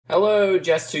Hello,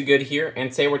 Just Too Good here,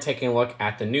 and today we're taking a look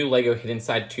at the new LEGO Hidden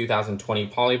Side 2020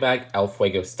 polybag El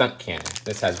Fuego Stunt Cannon.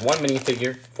 This has one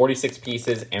minifigure, 46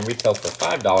 pieces, and retails for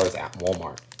 $5 at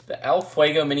Walmart. The El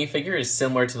Fuego minifigure is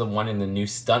similar to the one in the new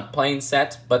stunt plane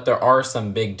set, but there are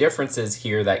some big differences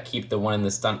here that keep the one in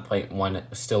the stunt plane one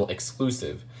still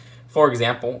exclusive. For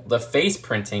example, the face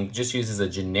printing just uses a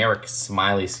generic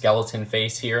smiley skeleton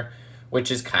face here,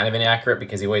 which is kind of inaccurate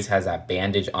because he always has that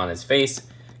bandage on his face.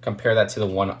 Compare that to the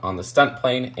one on the stunt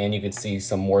plane, and you can see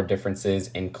some more differences,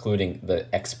 including the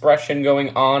expression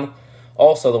going on.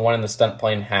 Also, the one in the stunt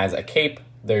plane has a cape.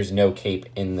 There's no cape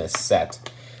in this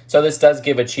set. So this does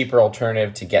give a cheaper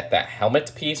alternative to get that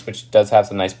helmet piece, which does have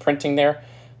some nice printing there.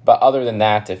 But other than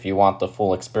that, if you want the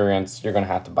full experience, you're going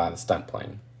to have to buy the stunt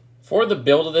plane. For the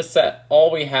build of this set, all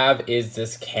we have is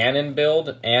this cannon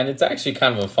build, and it's actually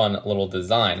kind of a fun little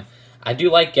design. I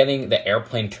do like getting the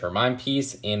airplane turbine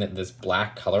piece in this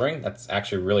black coloring. That's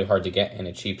actually really hard to get in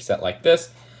a cheap set like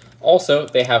this. Also,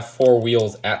 they have 4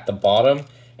 wheels at the bottom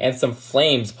and some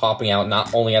flames popping out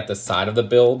not only at the side of the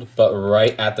build, but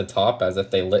right at the top as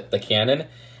if they lit the cannon.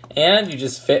 And you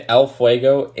just fit El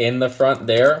Fuego in the front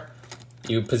there.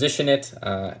 You position it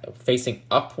facing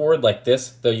upward like this,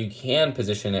 though you can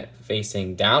position it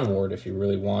facing downward if you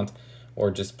really want,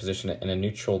 or just position it in a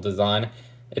neutral design.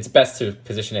 It's best to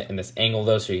position it in this angle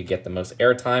though so you get the most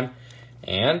airtime.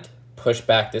 And push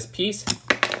back this piece.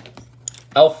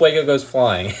 El Fuego goes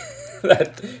flying.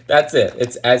 That's it.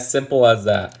 It's as simple as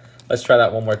that. Let's try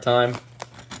that one more time.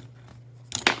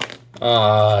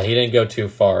 He didn't go too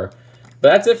far. But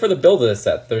that's it for the build of this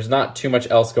set. There's not too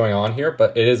much else going on here,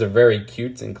 but it is a very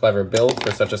cute and clever build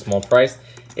for such a small price.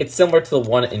 It's similar to the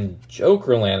one in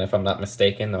Jokerland, if I'm not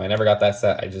mistaken, though I never got that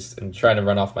set. I just am trying to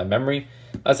run off my memory.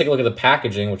 Let's take a look at the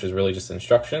packaging, which is really just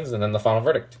instructions, and then the final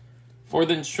verdict. For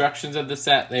the instructions of the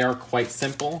set, they are quite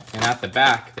simple, and at the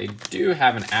back, they do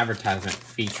have an advertisement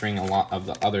featuring a lot of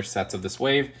the other sets of this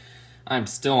wave. I'm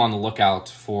still on the lookout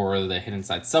for the Hidden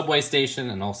Side subway station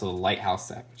and also the lighthouse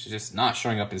set, which is just not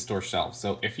showing up in store shelves.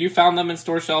 So if you found them in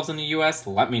store shelves in the US,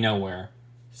 let me know where.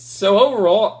 So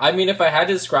overall, I mean, if I had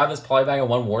to describe this polybag in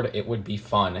one word, it would be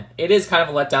fun. It is kind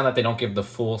of a letdown that they don't give the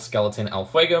full skeleton El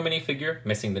Fuego minifigure,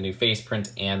 missing the new face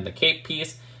print and the cape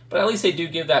piece, but at least they do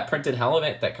give that printed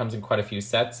helmet that comes in quite a few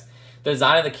sets. The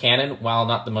design of the cannon, while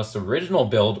not the most original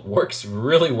build, works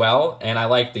really well, and I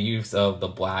like the use of the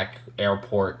black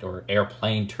airport or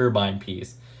airplane turbine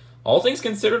piece. All things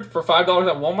considered, for $5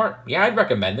 at Walmart, yeah, I'd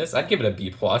recommend this. I'd give it a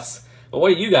B+. But what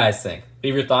do you guys think?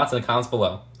 Leave your thoughts in the comments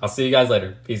below. I'll see you guys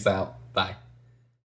later. Peace out. Bye.